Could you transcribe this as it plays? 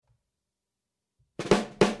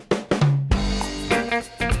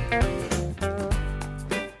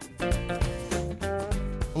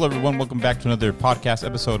Hello, everyone. Welcome back to another podcast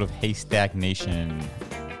episode of Haystack Nation.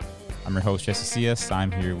 I'm your host, Jesse C.S.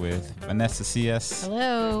 I'm here with Vanessa C.S.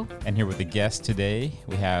 Hello. And here with a guest today,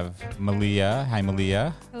 we have Malia. Hi,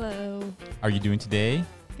 Malia. Hello. How are you doing today?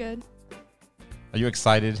 Good. Are you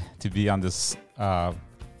excited to be on this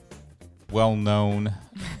well-known,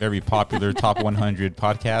 very popular Top 100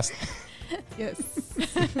 podcast? Yes.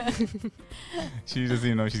 She doesn't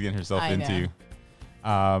even know what she's getting herself I into.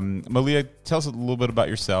 Malia, tell us a little bit about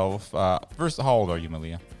yourself. First, how old are you,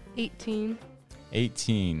 Malia? 18.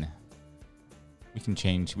 18. We can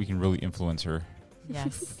change. We can really influence her.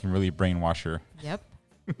 Yes. We can really brainwash her. Yep.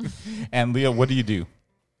 And Leah, what do you do?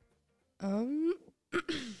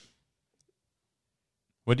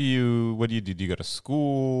 What do you do? Do you go to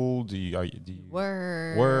school? Do you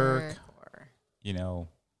Work? Work. Or You know,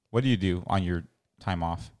 what do you do on your time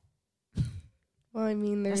off? Well, I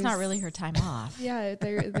mean, there's that's not really her time off. Yeah,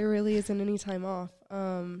 there really isn't any time off.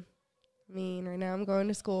 I mean, right now I'm going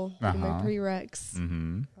to school, getting my prereqs.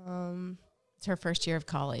 Mm-hmm. It's her first year of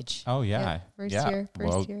college. Oh yeah, First year.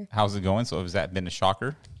 How's it going? So has that been a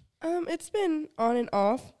shocker? It's been on and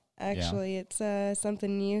off. Actually, it's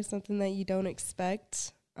something new, something that you don't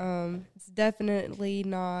expect. It's definitely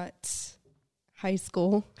not high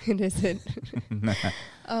school. It isn't.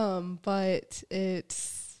 But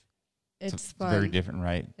it's fun. Very different,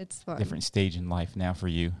 right? It's fun. Different stage in life now for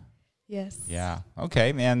you. Yes. Yeah.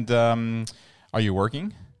 Okay. And are you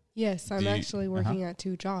working? Yes, I'm actually working at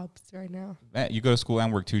 2 jobs right now. You go to school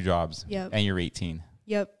and work 2 jobs. Yep. And you're 18.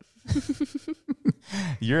 Yep.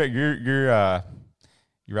 You're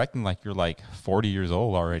acting like you're like 40 years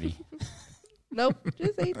old already. Nope,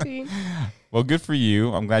 just 18. Well, good for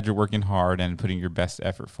you. I'm glad you're working hard and putting your best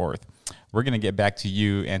effort forth. We're going to get back to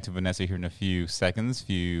you and to Vanessa here in a few seconds,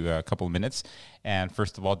 couple of minutes. And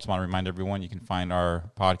first of all, just want to remind everyone you can find our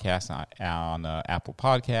podcast on Apple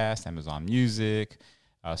Podcasts, Amazon Music,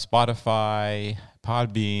 Spotify,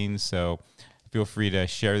 Podbean. So feel free to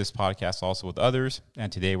share this podcast also with others. And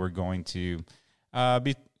today we're going to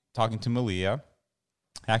be talking to Malia.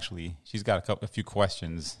 Actually, she's got a few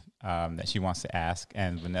questions that she wants to ask,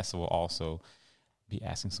 and Vanessa will also be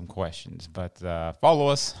asking some questions. But follow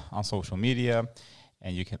us on social media,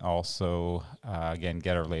 and you can also again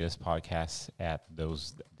get our latest podcasts at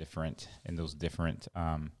those different what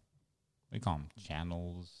do you call them,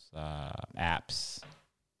 channels, apps,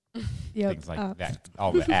 things like that.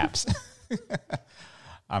 All the apps.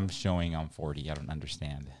 I'm showing I'm 40. I don't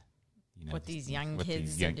understand. What these young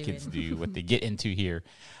kids do, what they get into here.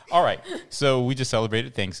 All right. So we just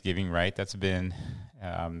celebrated Thanksgiving, right? That's been,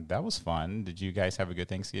 that was fun. Did you guys have a good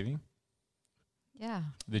Thanksgiving? Yeah.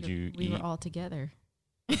 We were all together.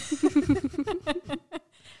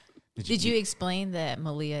 Did you explain that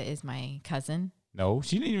Malia is my cousin? No,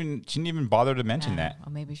 she didn't even bother to mention that.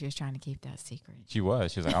 Well, maybe she was trying to keep that secret. She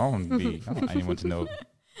was like, I don't want anyone to know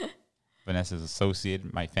Vanessa's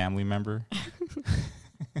associate, my family member.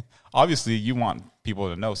 Obviously, you want people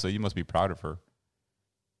to know, so you must be proud of her.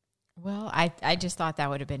 Well, I just thought that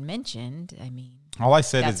would have been mentioned. I mean, all I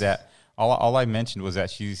said is that all I mentioned was that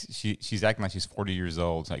she's acting like she's 40 years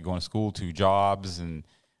old, like going to school, 2 jobs, and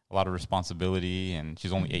a lot of responsibility, and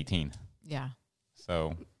she's only 18. Yeah.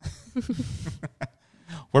 So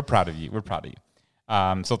we're proud of you. We're proud of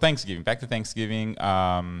you. So Thanksgiving. Back to Thanksgiving.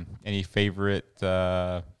 Any favorite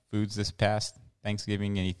foods this past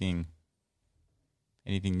Thanksgiving? Anything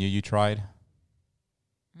new you tried?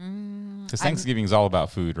 Because Thanksgiving is all about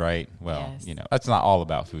food, right? Well, yes. That's not all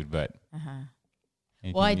about food, but.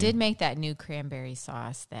 Well, I did make that new cranberry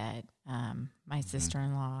sauce that my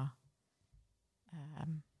sister-in-law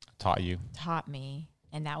taught me,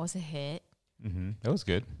 and that was a hit. Mm-hmm. That was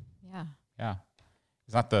good. Yeah. Yeah.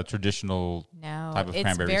 It's not the traditional type of cranberry sauce.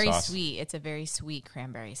 It's very sweet. It's a very sweet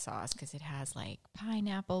cranberry sauce because it has like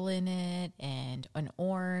pineapple in it and an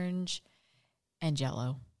orange and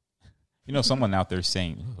Jell-O. Someone out there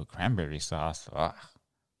saying, ooh, cranberry sauce. Ugh.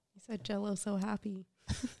 You said Jell-O so happy.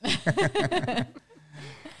 But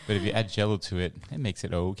if you add Jell-O to it, it makes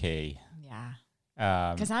it okay. Yeah.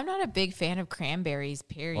 Because I'm not a big fan of cranberries,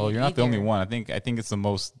 period. Well, you're not the only one. I think it's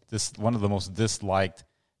one of the most disliked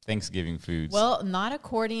Thanksgiving foods. Well, not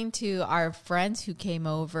according to our friends who came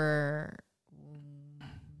over.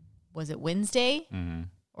 Was it Wednesday? Mm-hmm.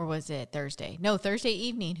 Or was it Thursday? No, Thursday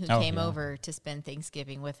evening, who came over to spend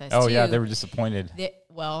Thanksgiving with us. Oh, yeah, they were disappointed.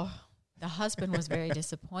 The husband was very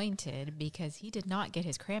disappointed because he did not get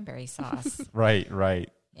his cranberry sauce. Right.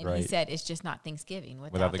 And he said it's just not Thanksgiving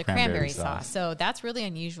without the cranberry sauce. So that's really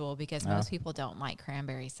unusual because most people don't like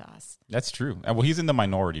cranberry sauce. That's true. Well, he's in the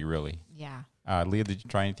minority, really. Yeah. Leah, did you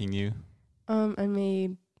try anything new? I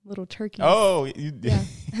made little turkeys. Oh,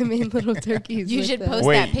 I made little turkeys. You with should them. post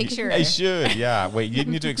that picture. I should, yeah. Wait, you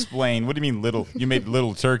need to explain. What do you mean little? You made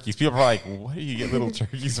little turkeys. People are like, where do you get little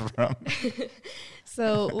turkeys from?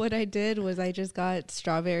 So what I did was I just got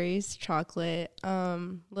strawberries, chocolate,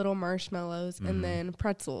 little marshmallows, and then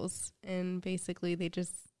pretzels. And basically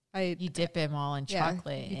You dip them all in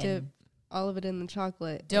chocolate. You dip all of it in the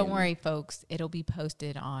chocolate. Don't worry, folks. It'll be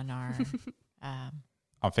posted on our...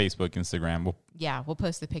 On Facebook, Instagram. We'll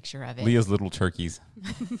post the picture of it. Leah's little turkeys.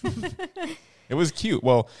 It was cute.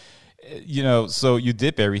 Well, so you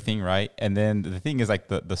dip everything, right? And then the thing is like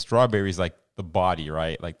the strawberries, like the body,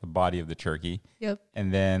 right? Like the body of the turkey. Yep.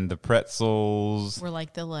 And then the pretzels were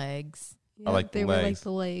like the legs. Yep, I like they the were legs. like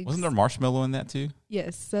the legs. Wasn't there marshmallow in that too?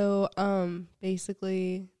 Yes. So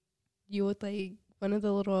basically you would like one of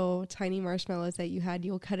the little tiny marshmallows that you had,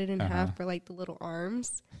 you'll cut it in half for like the little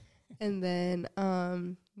arms. And then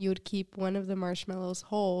you would keep one of the marshmallows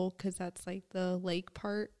whole because that's like the leg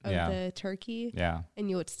part of the turkey. Yeah. And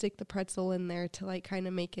you would stick the pretzel in there to like kind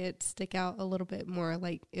of make it stick out a little bit more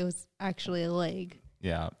like it was actually a leg.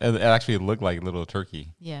 Yeah. It actually looked like a little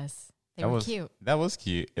turkey. Yes. They were cute. That was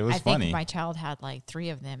cute. It was I funny. think my child had like 3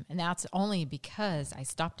 of them. And that's only because I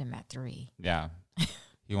stopped him at 3. Yeah.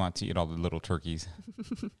 You want to eat all the little turkeys.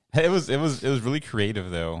 It was really creative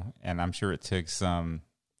though. And I'm sure it took some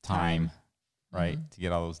time, right, to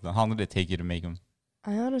get all those done. How long did it take you to make them?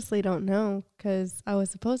 I honestly don't know because I was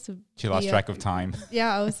supposed to. She lost track of time.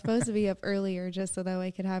 Yeah, I was supposed to be up earlier just so that way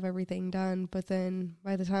I could have everything done. But then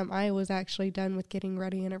by the time I was actually done with getting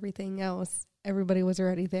ready and everything else, everybody was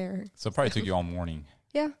already there. So it probably took you all morning.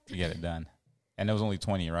 Yeah. To get it done. And it was only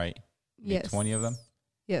 20, right? You made Yes. 20 of them?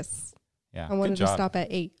 Yes. Yeah. I wanted good to job. stop at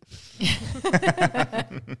 8.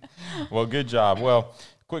 Well, good job. Well,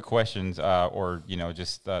 quick questions or,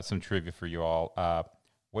 just some trivia for you all.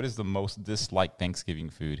 What is the most disliked Thanksgiving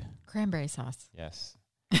food? Cranberry sauce. Yes.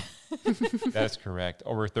 That is correct.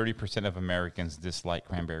 Over 30% of Americans dislike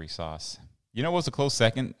cranberry sauce. You know what's a close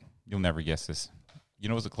second? You'll never guess this. You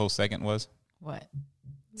know what a close second was? What?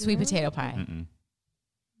 Sweet potato pie. Mm-mm.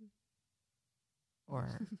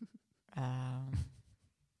 Or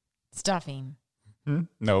stuffing.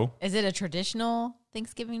 No. Is it a traditional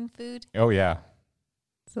Thanksgiving food? Oh, yeah.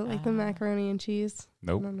 So like the macaroni and cheese.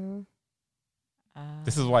 Nope. I don't know.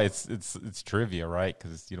 This is why it's trivia, right?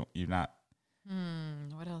 Because you're not.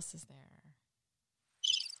 What else is there?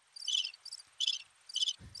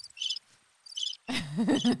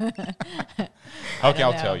 Okay,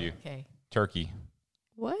 I'll tell you. Okay. Turkey.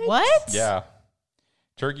 What? Yeah.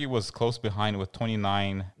 Turkey was close behind with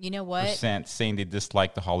 29%. You know what? Saying they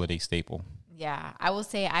dislike the holiday staple. Yeah, I will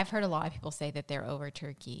say I've heard a lot of people say that they're over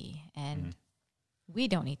turkey, and we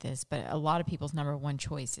don't eat this, but a lot of people's number one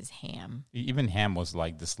choice is ham. Even ham was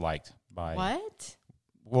like disliked by What?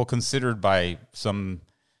 Well, considered by some,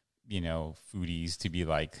 foodies to be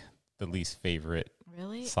like the least favorite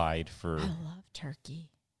Really? side for. I love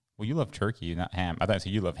turkey. Well, you love turkey, not ham. I thought you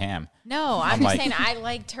said you love ham. No, I'm just saying I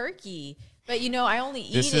like turkey, but I only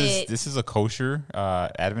eat it. This is a kosher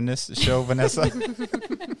Adventist show, Vanessa.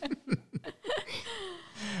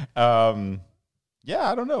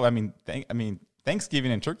 Yeah, I don't know. I mean,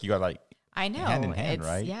 Thanksgiving and turkey got like I know hand in hand, it's,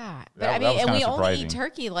 right? Yeah, but That was and kinda we only surprising. eat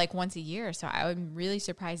turkey like once a year, so I'm really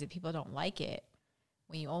surprised that people don't like it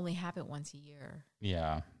when you only have it once a year.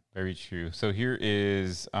 Yeah, very true. So here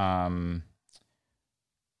is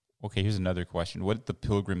okay, here's another question. What did the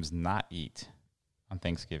Pilgrims not eat on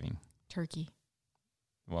Thanksgiving? Turkey.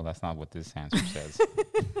 Well, that's not what this answer says.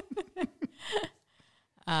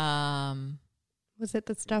 Was it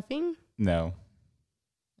the stuffing? No.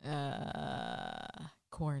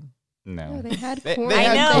 Corn. No. No, they had They- corn. they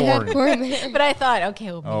had They had corn. corn there. But I thought,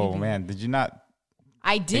 okay, well, Oh maybe. man, did you not?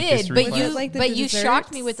 I this did, but request? you Like the but you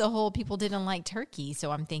shocked me desserts? with the whole people didn't like turkey,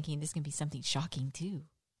 so I'm thinking this can be something shocking too.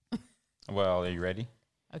 Well, are you ready?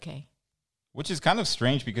 Okay. Which is kind of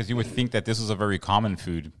strange because you would think that this was a very common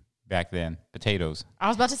food back then. Potatoes. I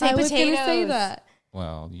was about to say I was potatoes. going to say that.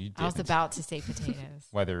 Well, you did. I was about to say potatoes.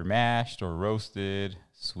 Whether mashed or roasted,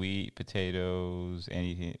 sweet potatoes,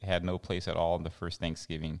 anything had no place at all in the first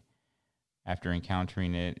Thanksgiving. After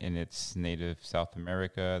encountering it in its native South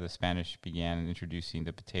America, the Spanish began introducing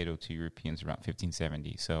the potato to Europeans around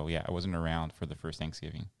 1570. So, yeah, I wasn't around for the first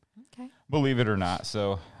Thanksgiving. Okay. Believe it or not.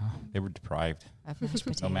 So, they were deprived. Of mashed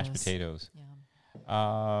potatoes. No mashed potatoes. Yeah.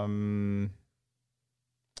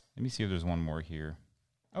 Let me see if there's one more here.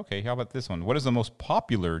 Okay, how about this one? What is the most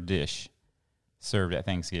popular dish served at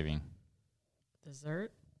Thanksgiving?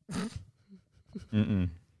 Dessert? Mm-mm.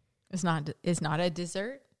 It's not a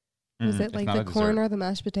dessert. Was Mm-mm. it It's like not the a corn dessert. or the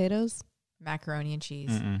mashed potatoes? Macaroni and cheese.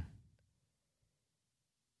 Mm-mm.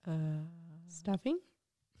 Stuffing?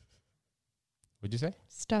 What'd you say?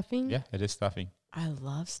 Stuffing? Yeah, it is stuffing. I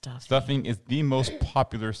love stuffing. Stuffing is the most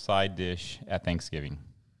popular side dish at Thanksgiving.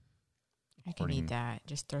 I can eat that.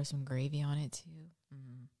 Just throw some gravy on it too.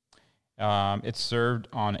 It's served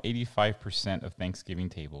on 85% of Thanksgiving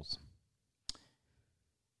tables.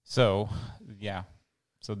 So, yeah.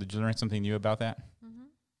 So did you learn something new about that?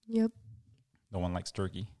 Yep. No one likes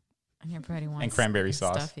turkey. And everybody wants And cranberry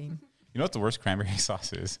sauce. stuffing. You know what the worst cranberry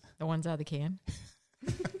sauce is? The ones out of the can.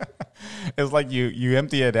 It's like you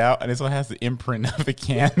empty it out and it still has the imprint of a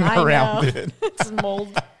can I around know. it. It's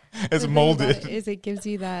mold. It's The thing molded. about it is it gives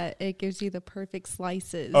you the perfect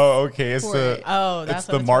slices. Oh, okay. It's for the it. Oh, that's it's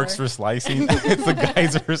the what marks for. for slicing. It's the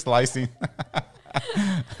guys for slicing.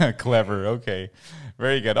 Clever. Okay.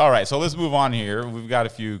 Very good. All right. So let's move on here. We've got a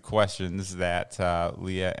few questions that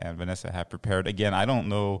Leah and Vanessa have prepared. Again, I don't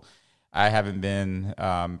know. I haven't been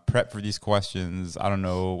prepped for these questions. I don't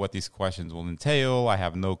know what these questions will entail. I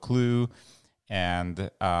have no clue. And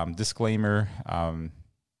disclaimer,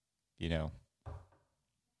 you know,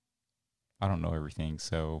 I don't know everything,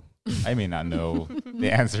 so I may not know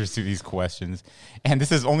the answers to these questions. And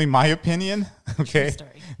this is only my opinion, okay? True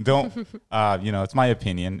story. Don't, it's my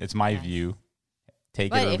opinion. It's my view.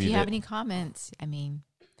 Take it or But if leave you have it. any comments, I mean,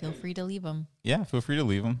 feel free to leave them. Yeah, feel free to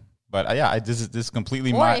leave them. But this is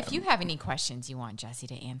completely Or my. if you have any questions you want Jesse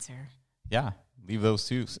to answer. Yeah, leave those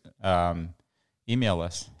too. Email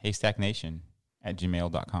us,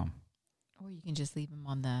 haystacknation@gmail.com. Or you can just leave them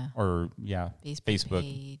on the Or, Facebook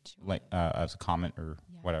page. like as a comment or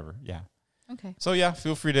whatever. Yeah. Okay. So yeah,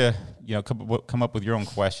 feel free to come up with your own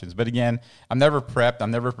questions. But again, I'm never prepped.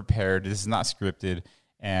 I'm never prepared. This is not scripted,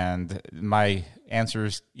 and my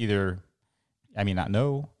answers either I may not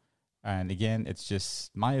know, and again, it's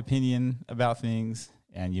just my opinion about things,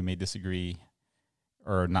 and you may disagree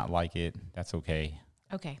or not like it. That's okay.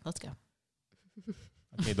 Okay, let's go.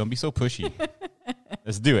 Okay, don't be so pushy.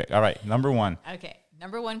 Let's do it. All right, number one. Okay,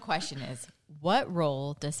 number one question is, what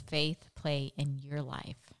role does faith play in your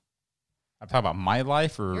life? I'm talking about my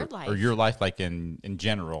life or Your life. like in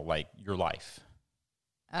general, like your life.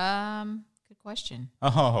 Good question.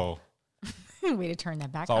 Oh, Way to turn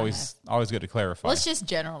that back it's on always good to clarify. Let's just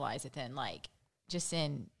generalize it then, like just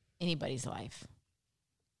in anybody's life.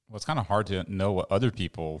 Well, it's kind of hard to know what other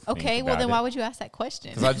people think Okay, well about then it. why would you ask that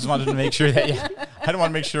question? Because I just wanted to make sure that I didn't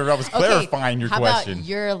want to make sure I was clarifying your how question. about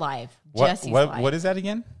your life, What Jesse's life? what is that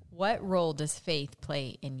again? What role does faith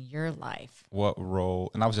play in your life? What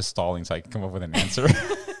role? And I was just stalling so I could come up with an answer.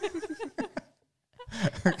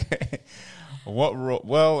 Okay. What role?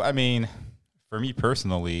 Well, I mean, for me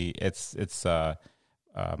personally, it's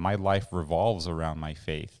my life revolves around my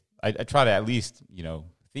faith. I try to at least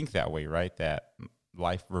think that way, right? That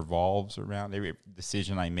life revolves around every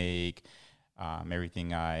decision I make,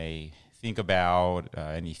 everything I think about,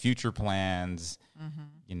 any future plans.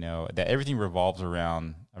 That everything revolves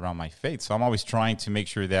around my faith. So I'm always trying to make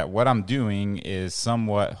sure that what I'm doing is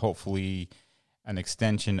somewhat, hopefully, an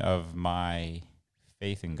extension of my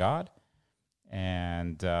faith in God.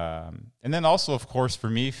 And then also, of course, for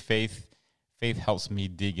me, faith helps me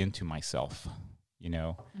dig into myself. Kind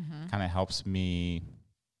of helps me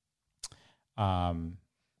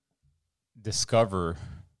discover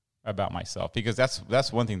about myself, because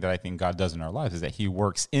that's one thing that I think God does in our lives, is that He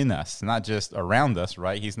works in us, not just around us.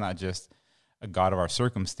 Right? He's not just a God of our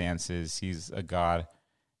circumstances. He's a God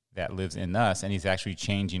that lives in us, and He's actually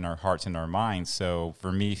changing our hearts and our minds. So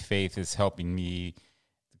for me, faith is helping me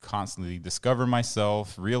constantly discover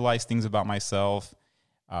myself, realize things about myself,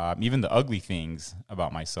 even the ugly things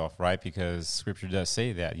about myself, right? Because Scripture does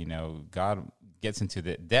say that, God gets into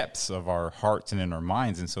the depths of our hearts and in our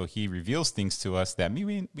minds, and so He reveals things to us that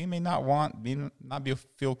we may not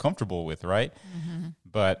feel comfortable with, right?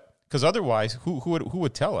 But because otherwise, who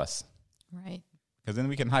would tell us? Right. Because then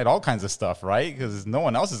we can hide all kinds of stuff, right? Because no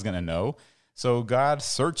one else is going to know. So God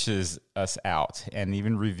searches us out and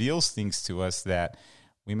even reveals things to us that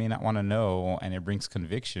we may not want to know, and it brings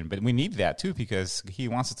conviction. But we need that too, because He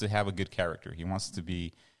wants us to have a good character. He wants us to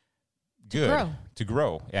be good, to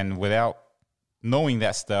grow. And without knowing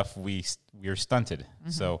that stuff, we are stunted.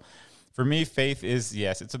 So for me, faith is,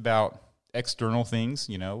 yes, it's about external things,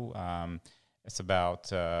 it's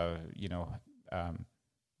about,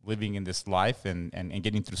 living in this life and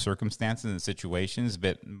getting through circumstances and situations,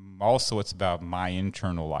 but also it's about my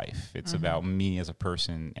internal life. It's about me as a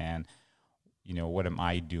person, and what am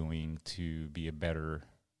I doing to be a better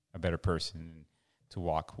person, to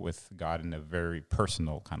walk with God in a very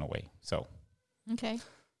personal kind of way. So, okay.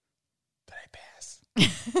 Did I pass?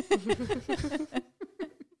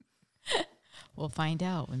 We'll find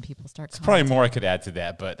out when people start. There's probably more I could add to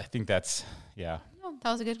that, but I think that's No, that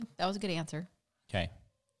was a good answer. Okay.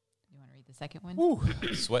 You want to read the second one? Ooh,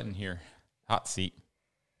 sweating here. Hot seat.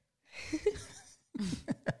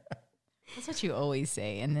 That's what you always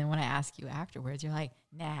say. And then when I ask you afterwards, you're like,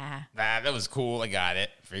 nah. That was cool. I got it.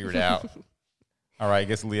 Figured it out. All right. I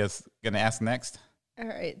guess Leah's going to ask next. All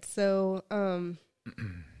right. So,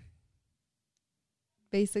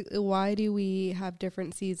 basically, why do we have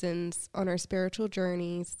different seasons on our spiritual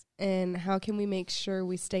journeys, and how can we make sure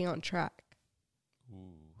we stay on track?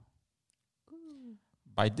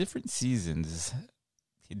 By different seasons,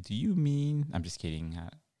 do you mean... I'm just kidding.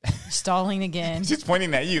 Stalling again. Just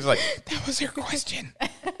pointing at you. It's like, that was your question.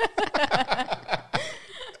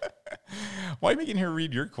 Why are you making her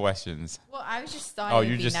read your questions? Well, I was just thought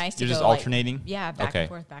it'd be nice to you're go just alternating? back and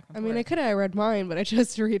forth, back and forth. I mean, I could have read mine, but I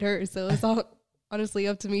chose to read hers, so it's all honestly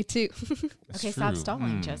up to me, too. That's okay, true. stop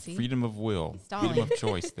stalling, Jesse. Freedom of will. Stalling. Freedom of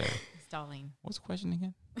choice there. Stalling. What's the question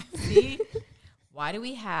again? See? Why do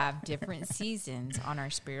we have different seasons on our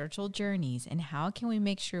spiritual journeys, and how can we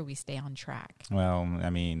make sure we stay on track? Well, I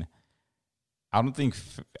mean, I don't think,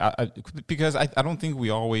 because I don't think we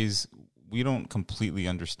don't completely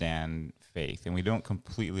understand faith, and we don't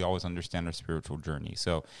completely always understand our spiritual journey.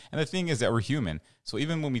 So, and the thing is that we're human. So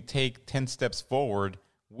even when we take 10 steps forward,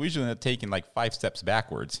 we usually end up taking like 5 steps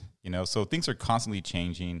backwards, so things are constantly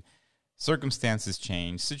changing. Circumstances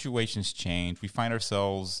change, situations change. We find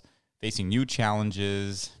ourselves facing new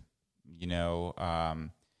challenges,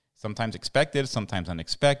 sometimes expected, sometimes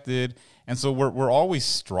unexpected. And so we're always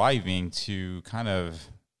striving to kind of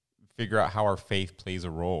figure out how our faith plays a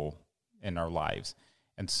role in our lives.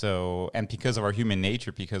 And so, and because of our human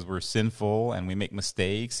nature, because we're sinful and we make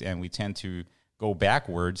mistakes and we tend to go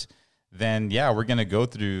backwards, then we're going to go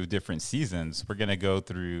through different seasons. We're going to go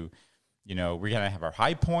through, we're going to have our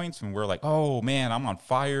high points when we're like, oh man, I'm on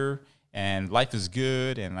fire and life is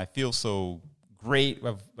good and I feel so great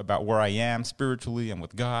about where I am spiritually and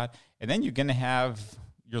with God. And then you're going to have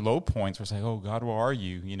your low points where it's like, oh God, where are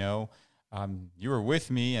you? You were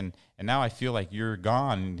with me and now I feel like you're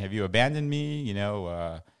gone. Have you abandoned me?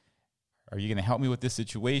 Are you going to help me with this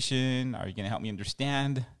situation? Are you going to help me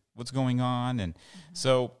understand what's going on? And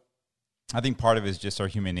so I think part of it is just our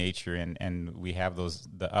human nature, and we have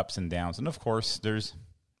the ups and downs. And of course, there's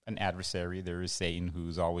an adversary. There is Satan,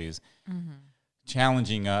 who's always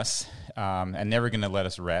challenging us and never going to let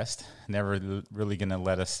us rest, never really going to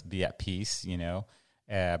let us be at peace,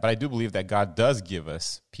 But I do believe that God does give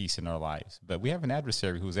us peace in our lives. But we have an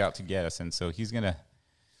adversary who's out to get us, and so he's going to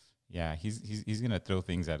he's going to throw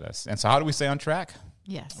things at us. And so how do we stay on track?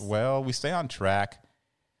 Yes. Well, we stay on track.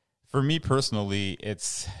 For me personally,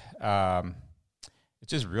 it's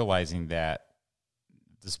just realizing that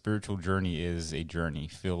the spiritual journey is a journey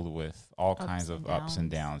filled with all kinds of ups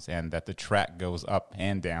and downs, and that the track goes up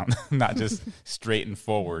and down, not just straight and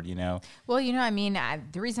forward, Well, the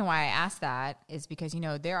reason why I asked that is because,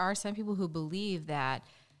 there are some people who believe that,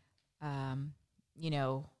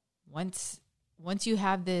 once you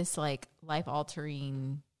have this like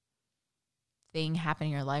life-altering thing happen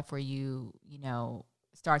in your life where you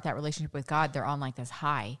start that relationship with God, they're on like this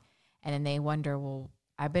high, and then they wonder, well,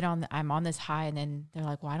 I'm on this high, and then they're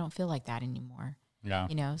like, well, I don't feel like that anymore.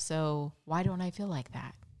 Yeah. So why don't I feel like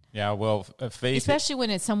that? Yeah. Well, faith, especially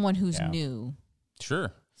when it's someone who's new.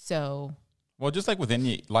 Sure. So. Well, just like with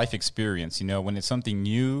any life experience, when it's something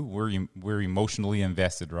new, we're emotionally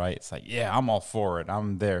invested, right? It's like, yeah, I'm all for it.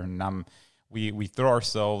 I'm there, and we throw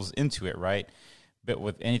ourselves into it, right? But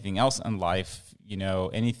with anything else in life,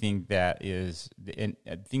 anything that is,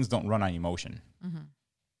 things don't run on emotion. Mm-hmm.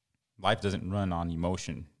 Life doesn't run on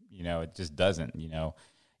emotion, it just doesn't,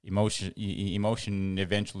 emotion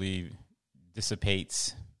eventually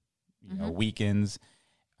dissipates, weakens.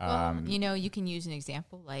 Well, you can use an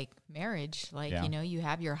example like marriage, like, you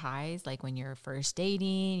have your highs, like when you're first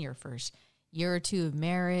dating, your first year or two of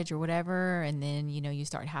marriage or whatever. And then, you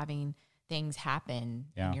start having things happen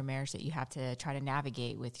in your marriage that you have to try to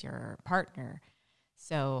navigate with your partner.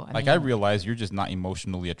 So, I realize you're just not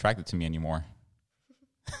emotionally attracted to me anymore.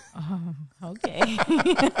 Okay.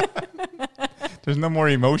 There's no more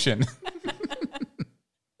emotion.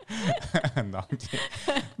 No,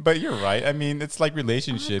 but you're right. I mean, it's like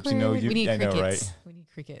relationships, we need I crickets. know, right? We need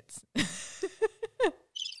crickets.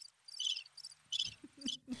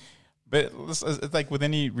 But it's like with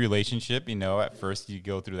any relationship, at first you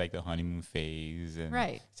go through like the honeymoon phase, and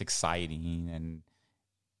it's exciting, and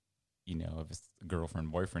if it's a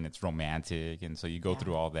girlfriend, boyfriend, it's romantic, and so you go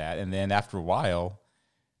through all that, and then after a while,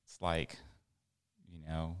 it's like,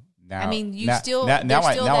 now I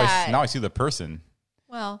see the person.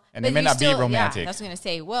 Well, and it may not be romantic. Yeah, that's what I was going to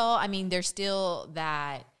say. Well, there's still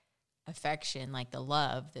that affection, like the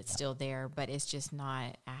love that's still there, but it's just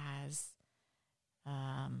not as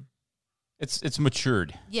it's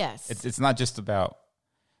matured. Yes. It's not just about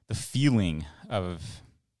the feeling of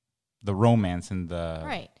the romance and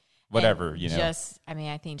the whatever, and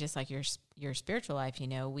I think just like your spiritual life,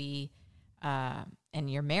 we and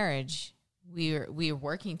your marriage, we're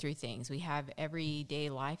working through things. We have everyday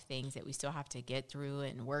life things that we still have to get through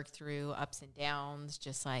and work through, ups and downs,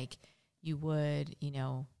 just like you would,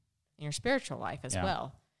 in your spiritual life as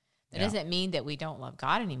well. That doesn't mean that we don't love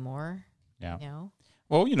God anymore. Yeah.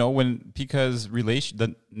 Well, because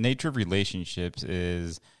the nature of relationships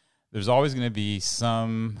is there's always going to be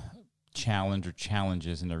some challenge or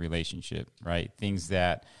challenges in the relationship, right? Things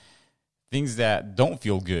that don't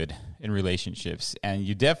feel good in relationships, and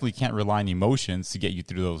you definitely can't rely on emotions to get you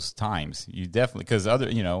through those times. You definitely, because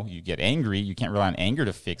you get angry, you can't rely on anger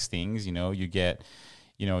to fix things. You get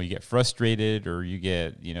frustrated, or you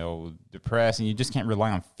get, depressed, and you just can't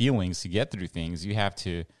rely on feelings to get through things. There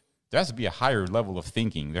has to be a higher level of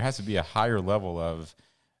thinking. There has to be a higher level of,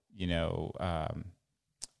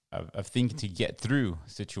 of thinking to get through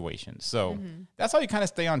situations. So that's how you kind of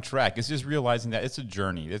stay on track. It's just realizing that it's a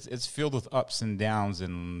journey. It's filled with ups and downs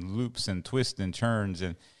and loops and twists and turns,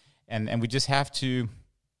 and we just have to,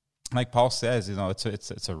 like Paul says,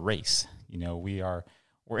 it's a race. We're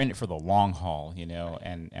in it for the long haul,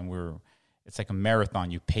 and it's like a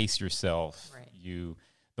marathon. You pace yourself. Right.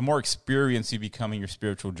 The more experience you become in your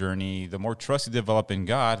spiritual journey, the more trust you develop in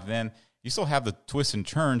God, then you still have the twists and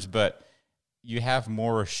turns, but you have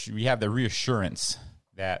the reassurance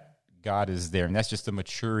that God is there. And that's just the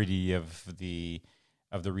maturity of the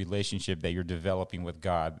relationship that you're developing with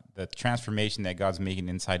God. The transformation that God's making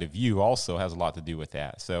inside of you also has a lot to do with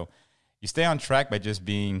that. So you stay on track by just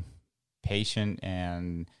being patient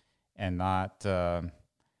and not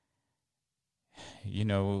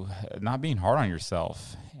not being hard on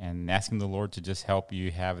yourself, and asking the Lord to just help you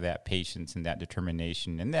have that patience and that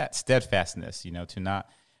determination and that steadfastness,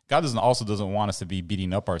 God doesn't want us to be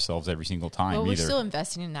beating up ourselves every single time either. We're still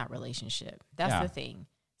investing in that relationship. That's the thing.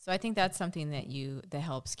 So I think that's something that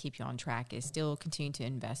helps keep you on track, is still continue to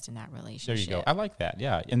invest in that relationship. There you go. I like that.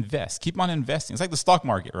 Yeah. Invest. Keep on investing. It's like the stock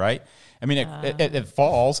market, right? I mean, it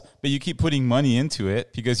falls, but you keep putting money into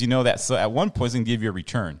it because that at one point it's going to give you a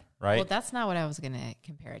return. Right? Well, that's not what I was going to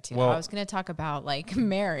compare it to. I was going to talk about like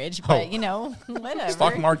marriage, but whatever.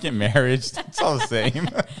 Stock market, marriage, it's all the same.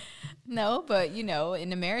 No, but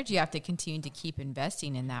in a marriage, you have to continue to keep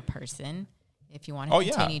investing in that person if you want to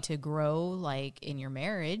continue to grow, like in your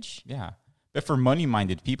marriage. Yeah, but for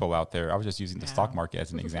money-minded people out there, I was just using the stock market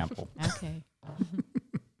as an example. Okay.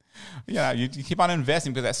 Yeah, you keep on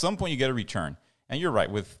investing because at some point you get a return. And you're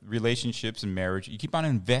right, with relationships and marriage, you keep on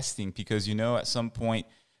investing because at some point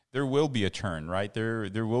there will be a turn, right?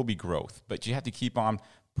 There will be growth, but you have to keep on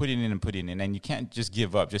putting in, and you can't just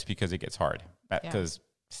give up just because it gets hard. Because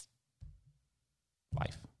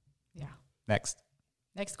life. Yeah. Next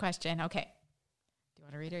question. Okay. Do you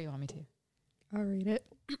want to read it or you want me to? I'll read it.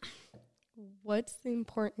 What's the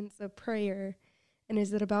importance of prayer, and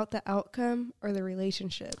is it about the outcome or the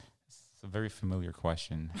relationship? It's a very familiar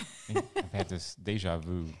question. I've had this deja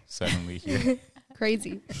vu suddenly here.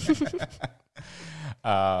 Crazy.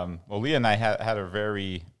 Well, Leah and I had a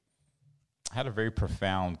very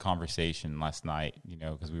profound conversation last night,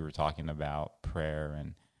 because we were talking about prayer,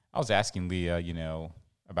 and I was asking Leah,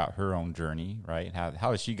 about her own journey, right?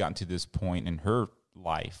 How has she gotten to this point in her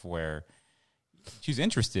life where she's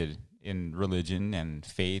interested in religion and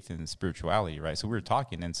faith and spirituality, right? So we were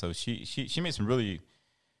talking, and so she made some really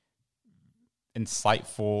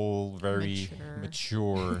insightful, very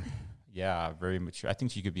mature. Yeah, very mature. I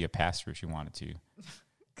think she could be a pastor if she wanted to.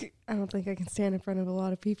 I don't think I can stand in front of a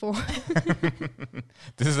lot of people.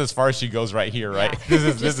 This is as far as she goes right here, right? Yeah.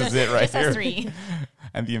 This is it right here. Three.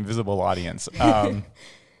 And the invisible audience. Okay,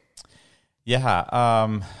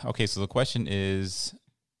 so the question is,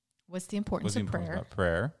 what's the importance of prayer? About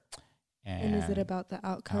prayer? And is it about the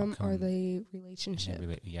outcome or the relationship?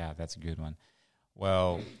 Yeah, that's a good one.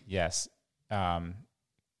 Well, yes.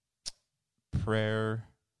 Prayer,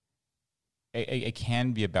 it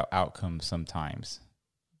can be about outcomes sometimes,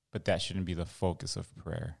 but that shouldn't be the focus of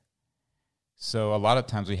prayer. So a lot of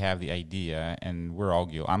times we have the idea, and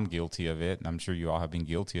I'm guilty of it, and I'm sure you all have been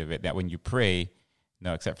guilty of it, that when you pray,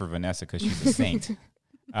 no, except for Vanessa because she's a saint.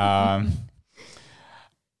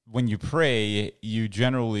 When you pray,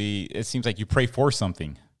 it seems like you pray for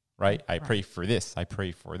something, right? I pray for this. I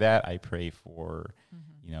pray for that. I pray for,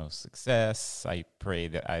 success. I pray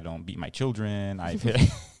that I don't beat my children. I pray.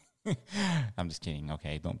 I'm just kidding.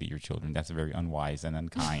 Okay, don't beat your children. That's very unwise and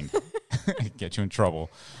unkind. get you in trouble.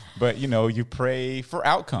 But, you pray for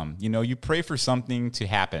outcome. You pray for something to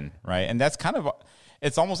happen, right? And that's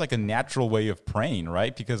it's almost like a natural way of praying,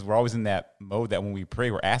 right? Because we're always in that mode that when we pray,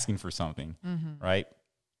 we're asking for something, right?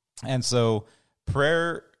 And so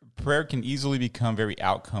prayer can easily become very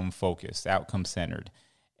outcome focused, outcome centered.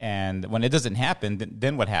 And when it doesn't happen,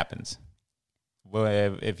 then what happens? Well,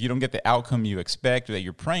 if you don't get the outcome you expect or that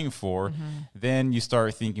you're praying for, then you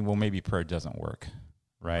start thinking, well, maybe prayer doesn't work,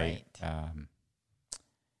 right?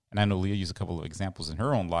 And I know Leah used a couple of examples in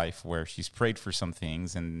her own life where she's prayed for some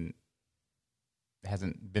things and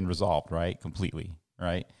hasn't been resolved, right, completely,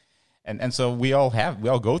 right? And so we all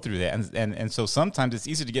go through that. And so sometimes it's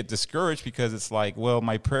easy to get discouraged because it's like, well,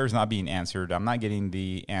 my prayer is not being answered. I'm not getting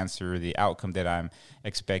the answer, the outcome that I'm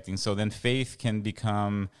expecting. So then faith can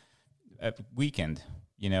become weakened.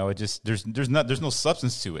 It just there's no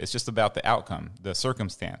substance to it. It's just about the outcome, the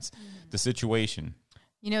circumstance, the situation.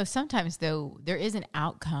 Sometimes though there is an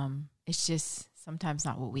outcome. It's just sometimes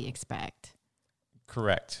not what we expect.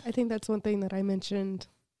 Correct. I think that's one thing that I mentioned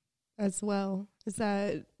as well, is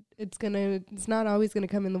that it's not always gonna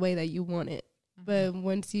come in the way that you want it. But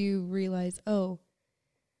once you realize,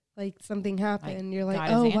 like something happened, you're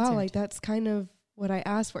like, oh wow, like that's kind of what I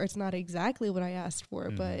asked for. It's not exactly what I asked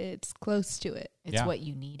for, but it's close to it. It's what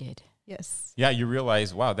you needed. Yes. Yeah, you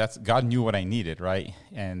realize, wow, that's God knew what I needed, right?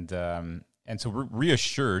 And so we're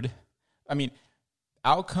reassured. I mean,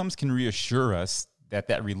 outcomes can reassure us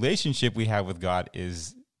that relationship we have with God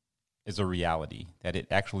is a reality, that it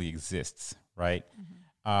actually exists, right?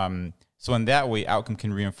 So in that way, outcome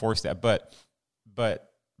can reinforce that. But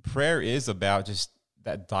prayer is about just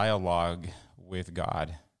that dialogue with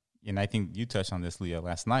God. And I think you touched on this, Leah,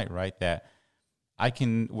 last night, right? That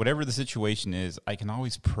whatever the situation is, I can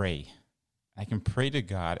always pray. I can pray to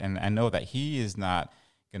God, and I know that He is not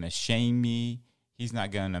going to shame me. He's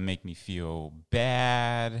not going to make me feel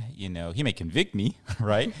bad. He may convict me,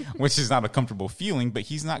 right? Which is not a comfortable feeling, but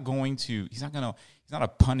he's not a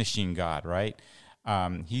punishing God, right?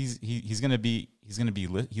 He'll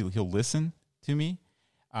listen to me.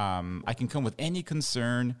 I can come with any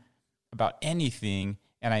concern about anything,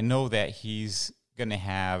 and I know that He's going to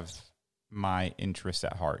have my interest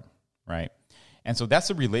at heart, right? And so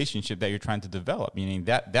that's a relationship that you're trying to develop, meaning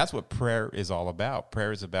that's what prayer is all about.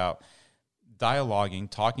 Prayer is about dialoguing,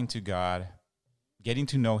 talking to God, getting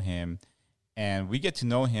to know Him, and we get to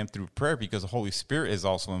know Him through prayer because the Holy Spirit is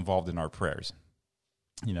also involved in our prayers.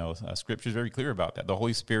 Scripture is very clear about that. The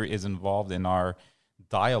Holy Spirit is involved in our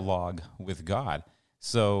dialogue with God.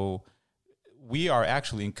 So we are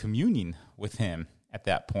actually in communion with Him at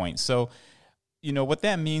that point. So, what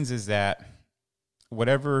that means is that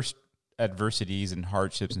whatever adversities and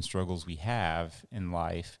hardships and struggles we have in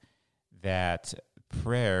life, that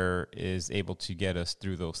prayer is able to get us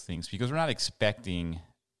through those things, because we're not expecting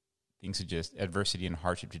things to just adversity and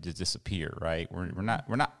hardship to just disappear, right? We're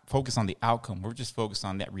not focused on the outcome. We're just focused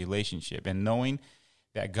on that relationship and knowing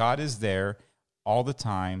that God is there all the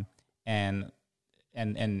time and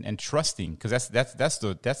trusting, because that's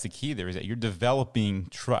the key there, is that you're developing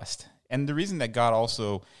trust. And the reason that God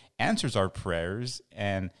also answers our prayers,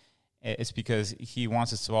 and it's because He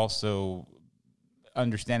wants us to also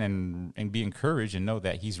understand and be encouraged and know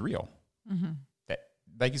that He's real. That,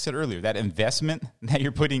 like you said earlier, that investment that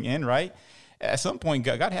you're putting in, right? At some point,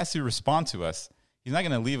 God has to respond to us. He's not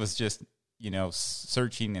going to leave us just,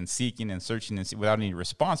 searching and seeking and searching and without any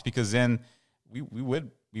response, because then we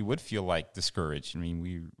would feel like discouraged. I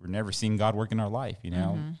mean, we're never seeing God work in our life,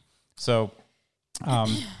 So, I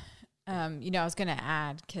was going to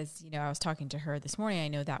add, because, I was talking to her this morning. I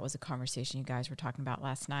know that was a conversation you guys were talking about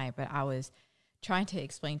last night, but I was trying to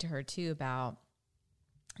explain to her too about,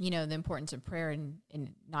 the importance of prayer and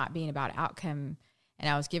not being about outcome. And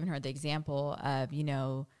I was giving her the example of,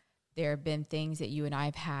 there have been things that you and I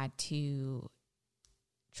have had to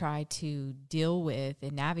try to deal with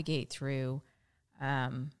and navigate through,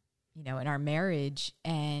 in our marriage,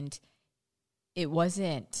 and it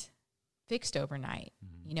wasn't fixed overnight.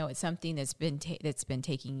 It's something that's been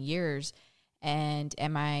taking years. And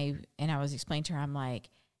I was explaining to her, I'm like,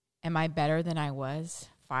 am I better than I was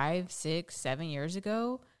 5, 6, 7 years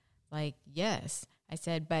ago? Like, yes. I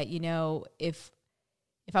said, but if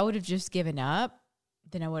I would have just given up,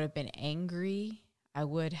 then I would have been angry. I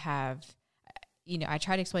would have, I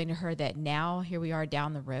try to explain to her that now here we are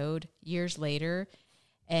down the road years later,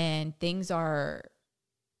 and things are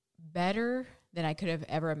better than I could have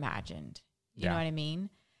ever imagined. You know what I mean?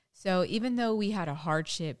 So even though we had a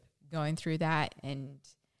hardship going through that, and,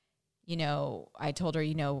 I told her,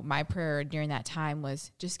 my prayer during that time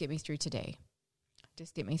was just get me through today.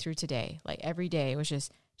 just get me through today. Like every day it was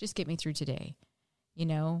just get me through today. You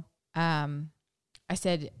know, I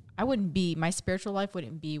said my spiritual life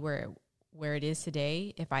wouldn't be where it is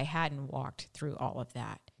today if I hadn't walked through all of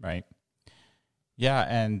that. Right. Yeah.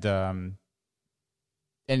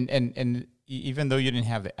 And even though you didn't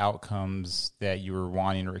have the outcomes that you were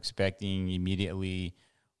wanting or expecting immediately,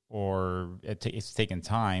 or it's taken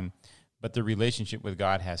time, but the relationship with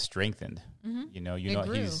God has strengthened.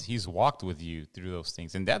 Mm-hmm. He's walked with you through those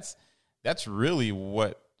things. And that's really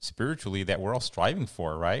what spiritually that we're all striving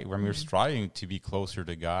for, right? When we're striving to be closer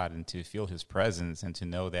to God and to feel his presence and to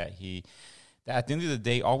know that that at the end of the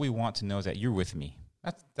day, all we want to know is that you're with me.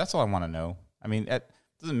 That's all I want to know. I mean, it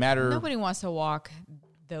doesn't matter. Nobody wants to walk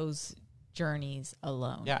those journeys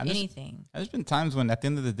alone. Yeah. Anything. There's been times when at the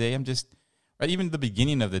end of the day, I'm just, right, even at the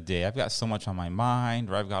beginning of the day, I've got so much on my mind,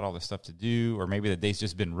 or I've got all this stuff to do, or maybe the day's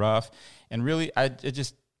just been rough. And really,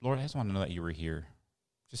 Lord, I just want to know that you were here.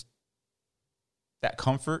 Just that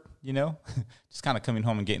comfort, just kind of coming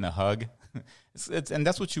home and getting a hug. And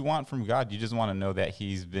that's what you want from God. You just want to know that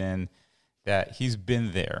He's been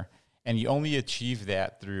there. And you only achieve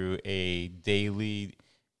that through a daily,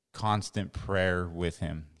 constant prayer with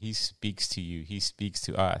Him. He speaks to you. He speaks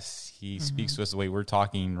to us. He speaks to us the way we're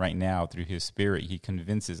talking right now through His Spirit. He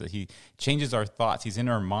convinces us. He changes our thoughts. He's in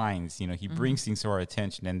our minds. He brings things to our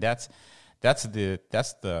attention, and that's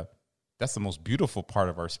the most beautiful part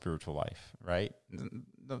of our spiritual life, right?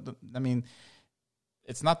 I mean,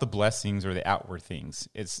 it's not the blessings or the outward things.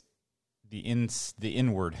 It's the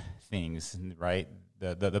inward things, right?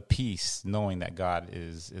 The peace, knowing that God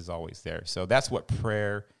is always there. So that's what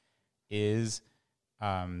prayer is.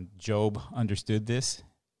 Job understood this.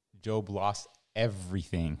 Job lost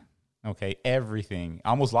everything. Okay, everything.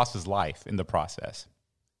 Almost lost his life in the process.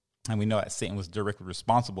 And we know that Satan was directly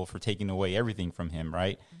responsible for taking away everything from him,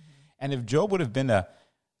 right? Mm-hmm. And if Job would have been a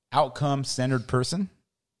outcome-centered person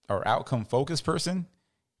or outcome-focused person,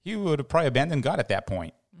 he would have probably abandoned God at that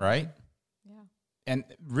point, right? Yeah. And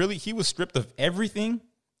really, he was stripped of everything,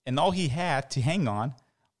 and all he had to hang on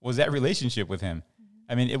was that relationship with him.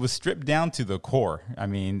 I mean, it was stripped down to the core. I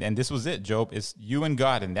mean, and this was it, Job. It's you and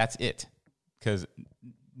God, and that's it, because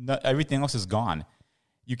everything else is gone.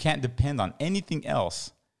 You can't depend on anything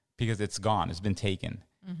else because it's gone. It's been taken.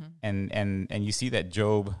 Mm-hmm. And you see that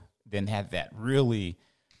Job then had that really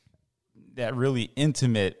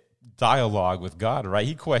intimate dialogue with God, right?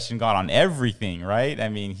 He questioned God on everything, right? I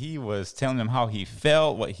mean, he was telling him how he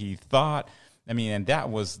felt, what he thought. I mean, and that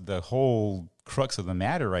was the whole crux of the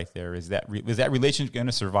matter right there, is that relationship going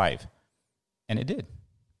to survive? And it did,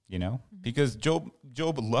 because Job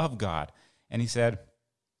loved God. And he said,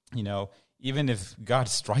 even if God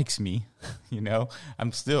strikes me,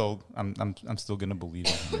 I'm still going to believe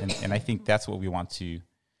him. And I think that's what we want to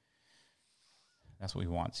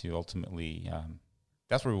ultimately,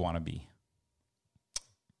 that's where we want to be.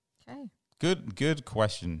 Okay. Good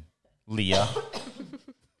question, Leah.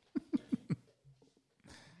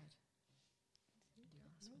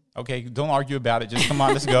 Okay, don't argue about it. Just come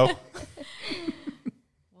on, let's go.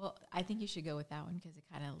 Well, I think you should go with that one because it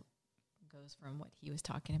kind of goes from what he was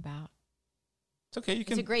talking about. It's okay.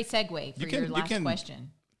 It's a great segue for your last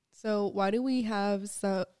question. So why do we have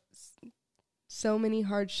so many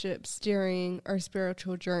hardships during our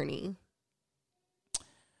spiritual journey?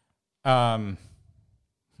 Because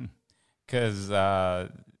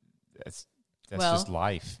that's just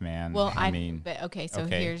life, man. Well,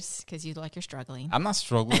 here's because you're struggling. I'm not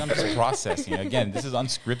struggling. I'm just processing. Again, this is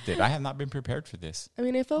unscripted. I have not been prepared for this. I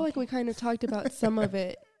mean, I feel like we kind of talked about some of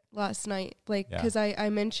it last night, because I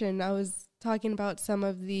mentioned I was talking about some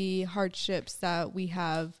of the hardships that we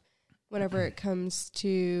have whenever it comes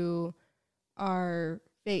to our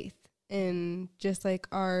faith and just like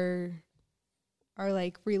our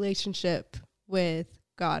relationship with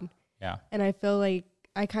God. Yeah. And I feel like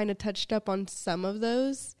I kind of touched up on some of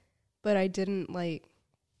those, but I didn't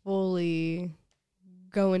fully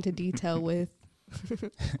go into detail with.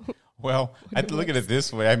 Well, I have to look at it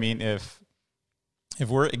this way. I mean, if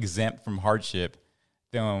we're exempt from hardship,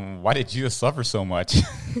 then why did Jesus suffer so much?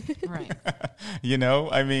 Right.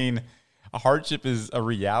 I mean, a hardship is a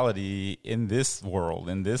reality in this world,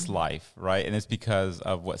 in this life, right? And it's because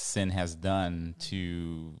of what sin has done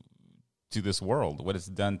to this world, what it's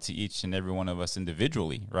done to each and every one of us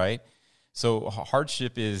individually, right? So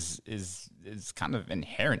hardship is kind of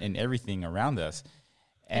inherent in everything around us.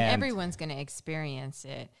 And everyone's going to experience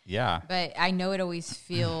it. Yeah. But I know it always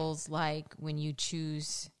feels like when you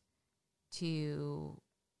choose to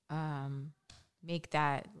make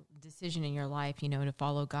that decision in your life, to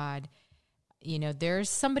follow God, there's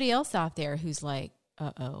somebody else out there who's like,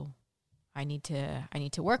 uh-oh, I need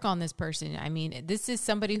to work on this person. I mean, this is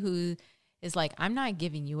somebody who is like, I'm not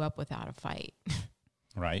giving you up without a fight.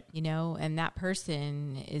 Right. You know, and that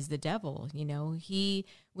person is the devil. You know,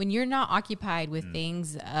 when you're not occupied with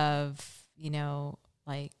things of, you know,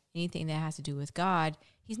 like anything that has to do with God,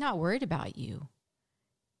 he's not worried about you.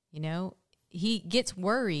 You know, he gets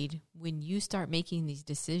worried when you start making these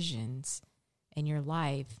decisions in your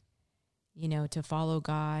life, you know, to follow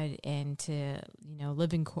God and to, you know,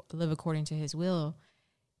 live according to his will.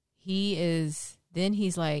 He's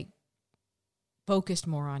like focused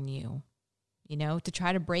more on you, you know, to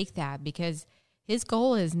try to break that, because his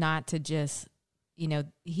goal is not to just, you know,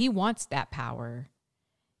 he wants that power,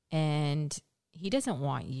 and he doesn't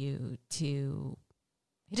want you to,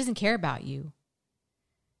 he doesn't care about you,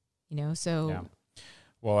 you know, so. Yeah.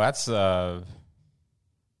 Well, that's, not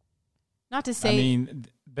to say. I mean,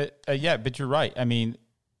 but you're right. I mean,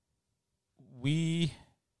 we,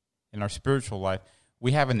 in our spiritual life,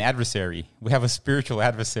 we have an adversary. We have a spiritual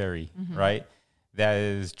adversary, right? That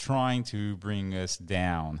is trying to bring us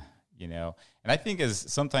down, you know. And I think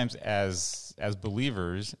sometimes as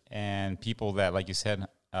believers and people that, like you said,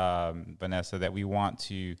 Vanessa, that we want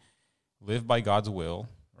to live by God's will,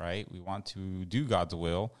 right? We want to do God's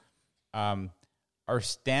will. Our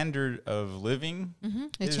standard of living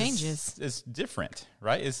changes. It's different,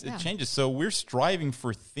 right? It changes. So we're striving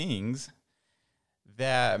for things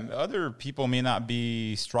that other people may not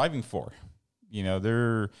be striving for. You know,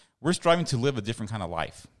 we're striving to live a different kind of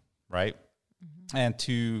life, right? And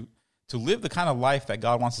to live the kind of life that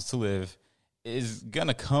God wants us to live is going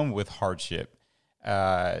to come with hardship.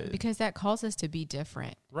 Because that calls us to be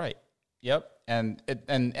different. Right. Yep. And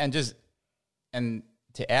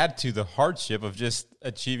to add to the hardship of just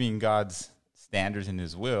achieving God's standards and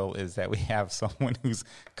his will is that we have someone who's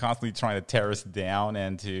constantly trying to tear us down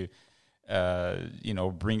and to, you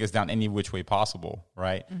know, bring us down any which way possible,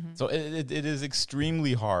 right? So it is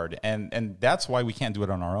extremely hard, and that's why we can't do it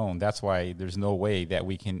on our own. That's why there's no way that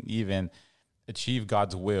we can even achieve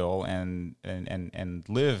God's will and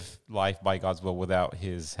live life by God's will without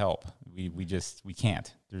his help. We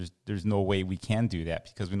can't. There's no way we can do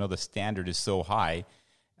that, because we know the standard is so high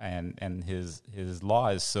and his law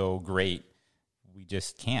is so great. We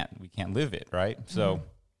just can't. We can't live it, right? So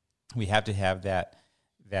we have to have that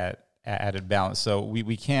added balance. So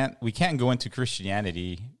we can't go into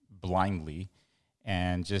Christianity blindly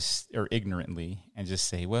or ignorantly and just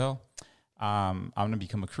say, well, I'm going to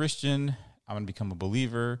become a Christian, I'm going to become a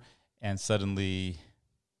believer, and suddenly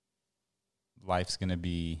life's going to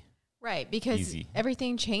be right, because easy.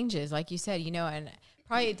 Everything changes, like you said, you know, and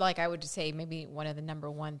probably, like I would say, maybe one of the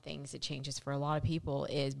number one things that changes for a lot of people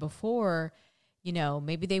is before, you know,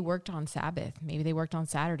 maybe they worked on Sabbath, maybe they worked on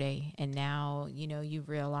Saturday, and now, you know, you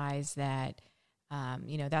realize that,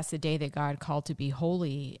 you know, that's the day that God called to be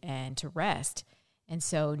holy and to rest. And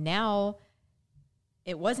so now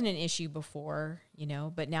it wasn't an issue before, you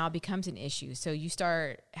know, but now it becomes an issue. So you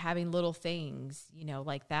start having little things, you know,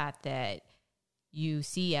 like that you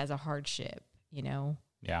see as a hardship, you know?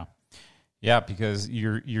 Yeah. Yeah, because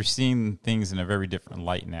you're seeing things in a very different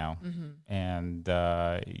light now. And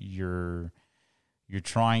you're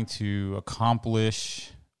trying to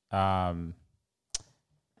accomplish, not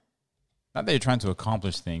that you're trying to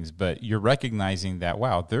accomplish things, but you're recognizing that,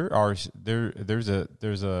 wow, there's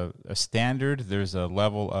a standard, there's a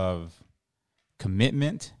level of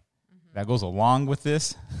commitment that goes along with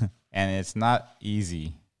this, and it's not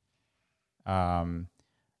easy.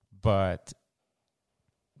 But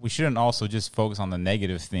we shouldn't also just focus on the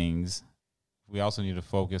negative things. We also need to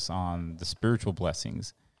focus on the spiritual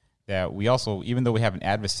blessings that we also, even though we have an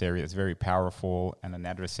adversary that's very powerful and an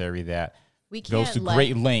adversary that goes to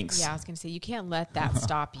great lengths. Yeah, I was going to say, you can't let that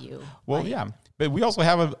stop you. Well, yeah, but we also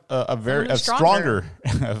have a stronger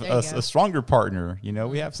partner. You know,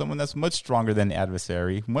 we have someone that's much stronger than the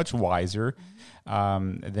adversary, much wiser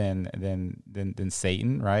than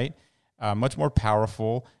Satan, right? Much more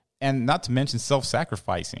powerful, and not to mention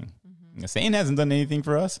self-sacrificing. Satan hasn't done anything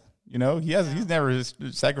for us. You know, he's never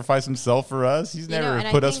sacrificed himself for us. He's never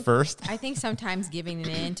put us first. I think sometimes giving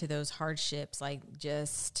in to those hardships, like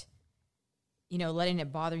just, you know, letting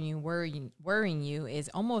it bother you, worrying you,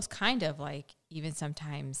 is almost kind of like even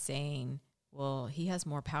sometimes saying, well, he has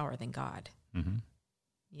more power than God.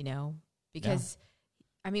 You know, because,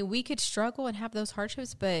 I mean, we could struggle and have those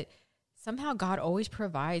hardships, but somehow God always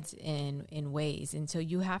provides in ways. And so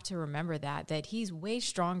you have to remember that he's way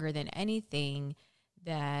stronger than anything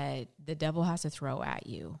that the devil has to throw at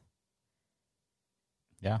you.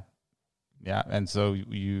 Yeah. Yeah. And so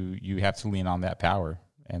you have to lean on that power,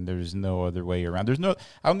 and there's no other way around. I don't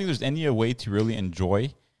think there's any way to really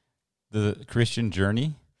enjoy the Christian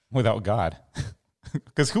journey without God.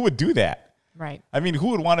 Because who would do that? Right. I mean, who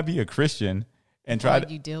would want to be a Christian and try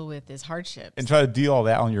you deal with is hardships and try to do all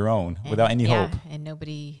that on your own without any hope? And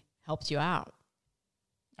nobody helps you out.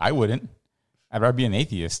 I wouldn't. I'd rather be an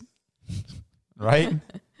atheist, right?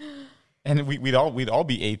 And we'd all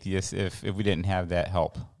be atheists if we didn't have that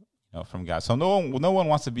help, from God. So no one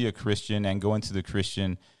wants to be a Christian and go into the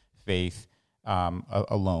Christian faith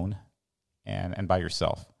alone and by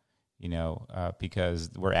yourself, because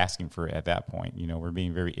we're asking for it at that point. We're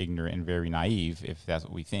being very ignorant and very naive if that's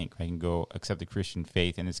what we think. I can go accept the Christian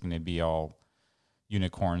faith and it's going to be all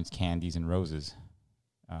unicorns, candies, and roses.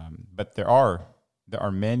 But there are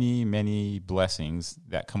many, many blessings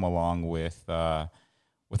that come along with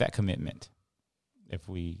that commitment if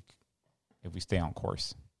we stay on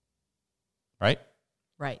course. Right?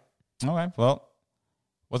 Right. Okay. Well,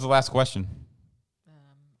 what's the last question?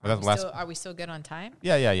 Are we still good on time?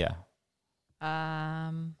 Yeah.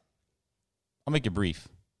 I'll make it brief.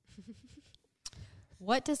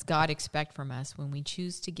 What does God expect from us when we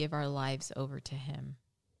choose to give our lives over to Him?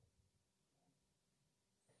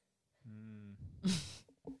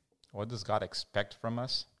 What does God expect from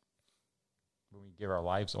us when we give our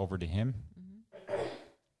lives over to Him?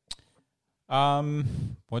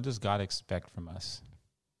 What does God expect from us?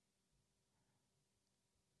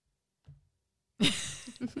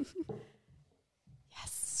 Yes.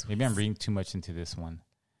 Maybe I'm reading too much into this one,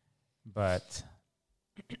 but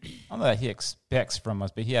I don't know that He expects from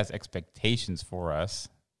us, but He has expectations for us.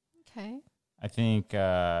 Okay. I think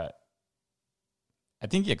He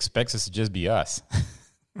expects us to just be us.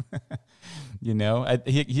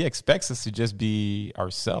 He expects us to just be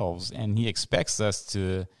ourselves, and He expects us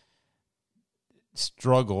to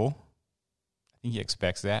struggle. I think He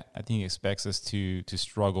expects that. I think He expects us to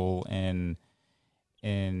struggle in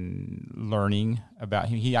learning about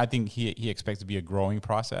Him. I think he expects to be a growing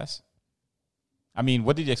process. I mean,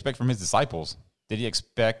 what did He expect from His disciples? Did He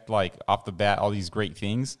expect, off the bat, all these great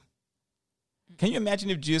things? Can you imagine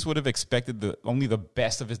if Jesus would have expected only the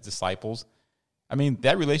best of His disciples? I mean,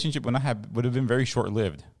 that relationship would have been very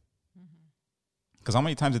short-lived. Because how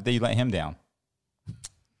many times did they let Him down?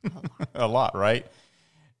 A lot, right?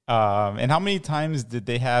 And how many times did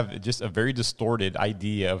they have just a very distorted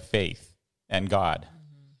idea of faith and God,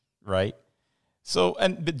 right? So,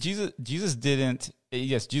 but Jesus didn't.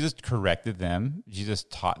 Yes, Jesus corrected them. Jesus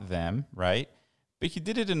taught them, right? But He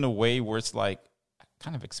did it in a way where it's like, I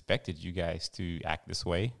kind of expected you guys to act this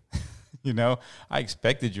way. I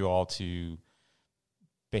expected you all to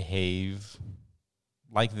behave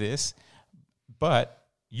like this, but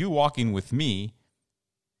you walking with me,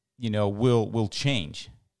 will change.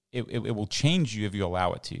 It will change you if you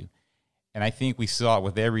allow it to. And I think we saw it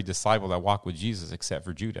with every disciple that walked with Jesus except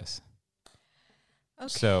for Judas. Okay.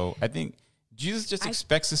 So I think Jesus just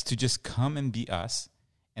expects us to just come and be us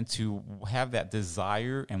and to have that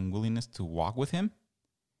desire and willingness to walk with Him.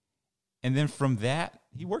 And then from that,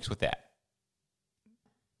 He works with that.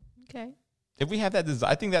 Okay. If we have that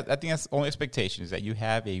desire, I think that's the only expectation, is that you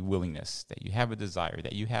have a willingness, that you have a desire,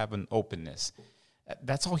 that you have an openness.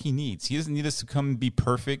 That's all He needs. He doesn't need us to come and be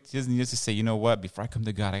perfect. He doesn't need us to say, you know what, before I come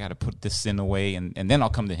to God, I got to put this sin away, and then I'll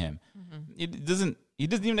come to Him. He doesn't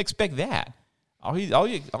even expect that. All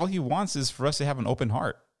he wants is for us to have an open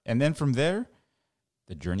heart. And then from there,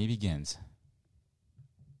 the journey begins.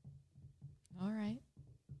 All right.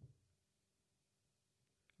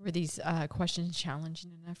 Were these questions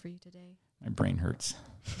challenging enough for you today? My brain hurts.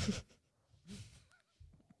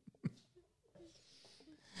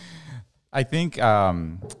 I think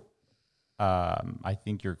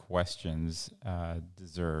your questions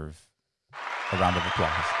deserve a round of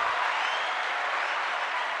applause.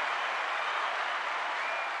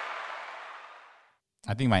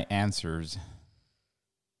 I think my answers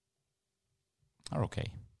are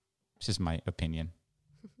okay. It's just my opinion.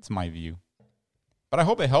 It's my view. But I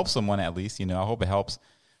hope it helps someone at least. I hope it helps.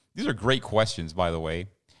 These are great questions, by the way.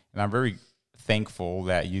 And I'm very thankful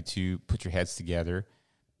that you two put your heads together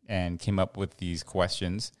and came up with these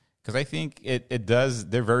questions. Because I think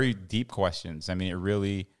they're very deep questions. I mean, it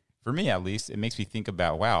really, for me at least, it makes me think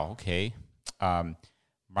about, wow, okay,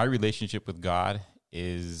 my relationship with God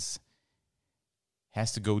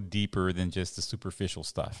has to go deeper than just the superficial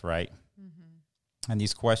stuff, right? Mm-hmm. And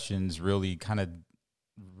these questions really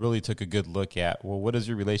took a good look at, well, what is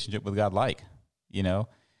your relationship with God like? You're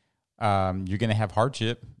going to have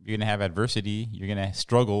hardship, you're going to have adversity, you're going to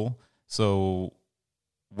struggle. So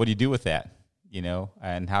what do you do with that?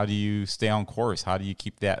 And how do you stay on course? How do you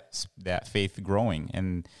keep that faith growing?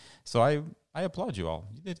 And so I applaud you all.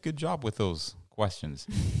 You did a good job with those questions.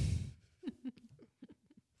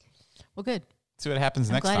 Well, good. See what happens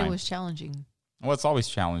I'm next glad time. it was challenging. Well, it's always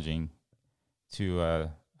challenging to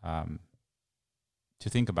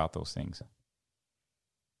think about those things.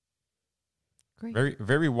 Great. Very,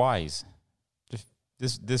 very wise.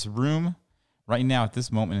 This room right now at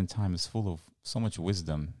this moment in time is full of so much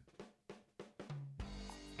wisdom.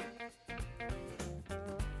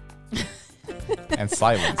 And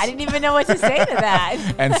silence. I didn't even know what to say to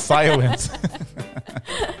that. And silence.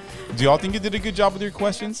 Do y'all think you did a good job with your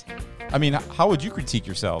questions? I mean, how would you critique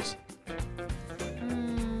yourselves?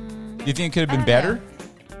 You think it could have been better?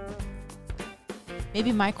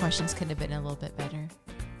 Maybe my questions could have been a little bit better.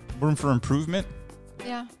 Room for improvement?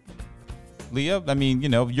 Yeah. Leah, I mean,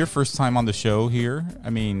 your first time on the show here. I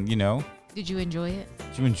mean, Did you enjoy it?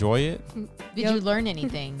 Did you enjoy it? Did you learn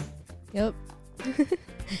anything? Yep.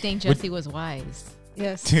 You think Jesse was wise?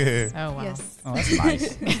 Yes. Oh, wow. Yes. Oh, that's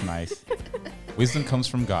nice. That's nice. Wisdom comes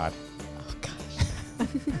from God. Oh, gosh.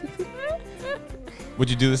 Would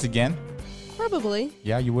you do this again? Probably.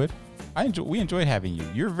 Yeah, you would? We enjoyed having you.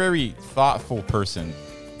 You're a very thoughtful person.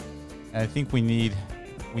 And I think we need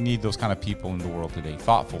those kind of people in the world today.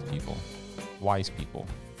 Thoughtful people. Wise people.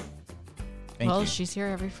 Thank you. She's here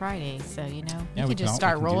every Friday, so we we can just can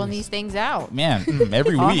start do rolling this. these things out. Man,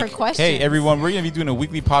 every All week. her questions. Hey, everyone, we're going to be doing a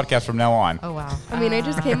weekly podcast from now on. Oh, wow. I mean, I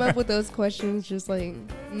just came up with those questions just like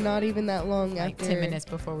not even that long like after. 10 minutes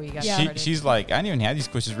before we got Yeah. started. She's like, I didn't even have these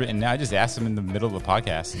questions written now. I just asked them in the middle of the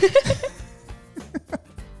podcast.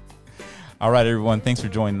 All right, everyone. Thanks for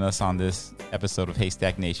joining us on this episode of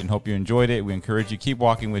Haystack Nation. Hope you enjoyed it. We encourage you, keep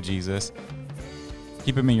walking with Jesus.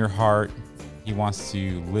 Keep him in your heart. He wants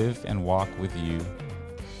to live and walk with you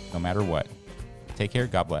no matter what. Take care.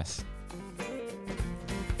 God bless.